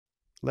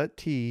Let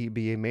T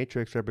be a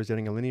matrix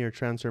representing a linear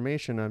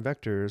transformation on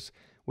vectors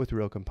with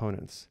real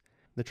components.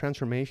 The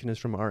transformation is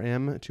from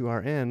Rm to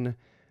Rn.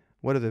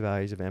 What are the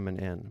values of m and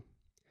n?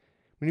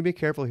 We need to be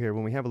careful here.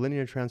 When we have a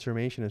linear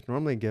transformation, it's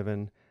normally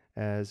given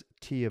as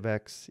T of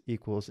x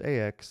equals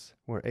Ax,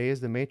 where A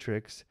is the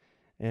matrix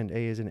and A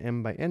is an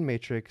m by n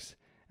matrix,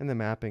 and the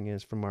mapping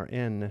is from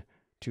Rn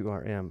to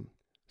Rm.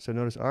 So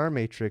notice our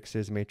matrix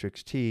is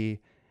matrix T,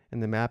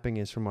 and the mapping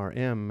is from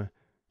Rm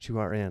to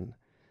Rn.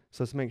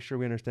 So let's make sure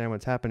we understand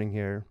what's happening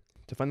here.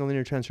 To find the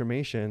linear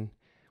transformation,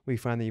 we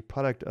find the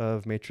product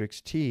of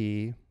matrix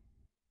T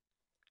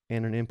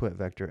and an input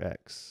vector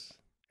x.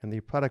 And the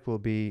product will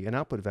be an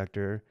output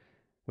vector,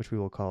 which we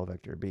will call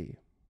vector b.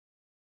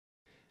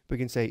 We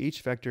can say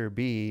each vector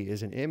b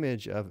is an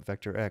image of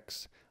vector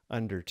x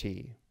under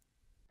T.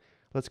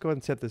 Let's go ahead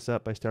and set this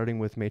up by starting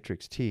with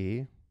matrix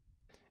T.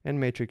 And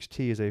matrix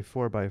T is a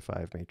 4 by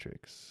 5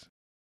 matrix.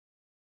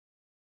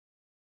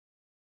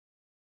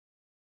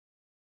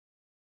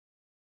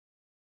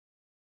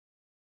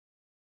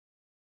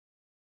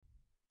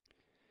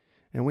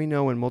 And we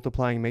know when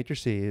multiplying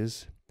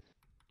matrices,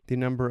 the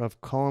number of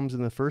columns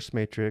in the first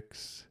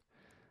matrix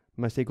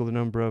must equal the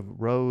number of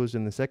rows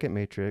in the second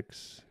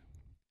matrix,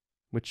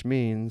 which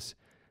means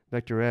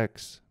vector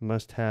x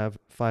must have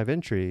 5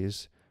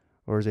 entries,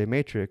 or as a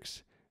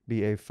matrix,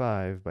 be a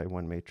 5 by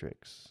 1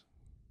 matrix,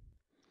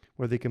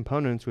 where the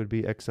components would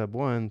be x sub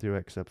 1 through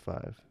x sub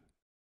 5.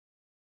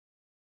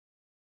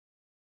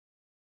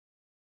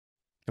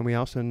 And we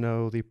also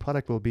know the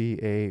product will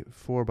be a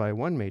 4 by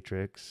 1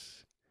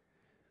 matrix,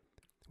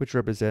 which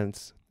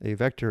represents a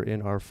vector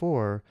in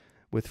R4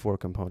 with 4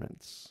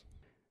 components.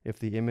 If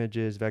the image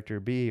is vector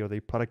b or the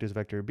product is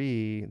vector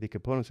b, the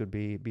components would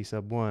be b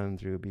sub 1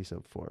 through b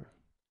sub 4.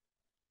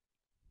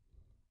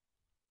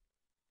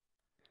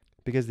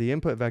 Because the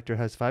input vector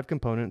has 5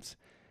 components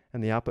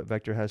and the output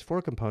vector has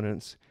 4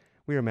 components,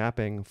 we are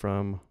mapping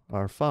from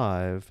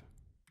R5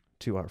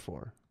 to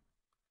R4.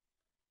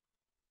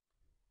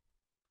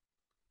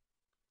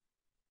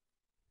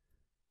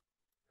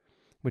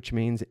 Which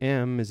means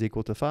m is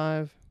equal to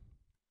 5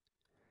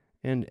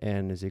 and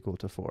n is equal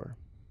to 4.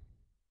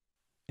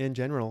 In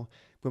general,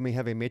 when we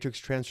have a matrix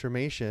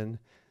transformation,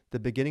 the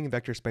beginning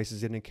vector space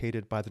is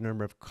indicated by the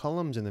number of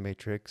columns in the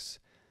matrix,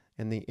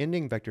 and the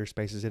ending vector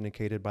space is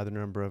indicated by the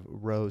number of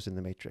rows in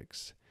the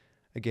matrix.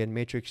 Again,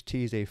 matrix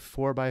T is a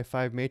 4 by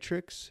 5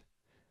 matrix.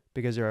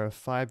 Because there are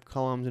 5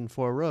 columns and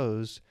 4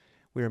 rows,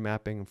 we are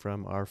mapping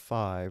from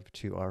R5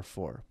 to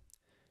R4.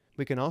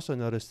 We can also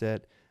notice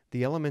that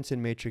the elements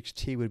in matrix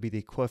T would be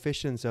the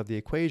coefficients of the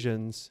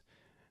equations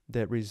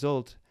that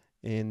result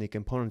in the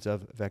components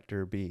of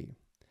vector B,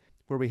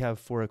 where we have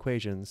 4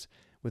 equations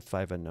with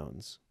 5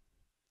 unknowns.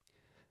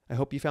 I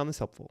hope you found this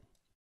helpful.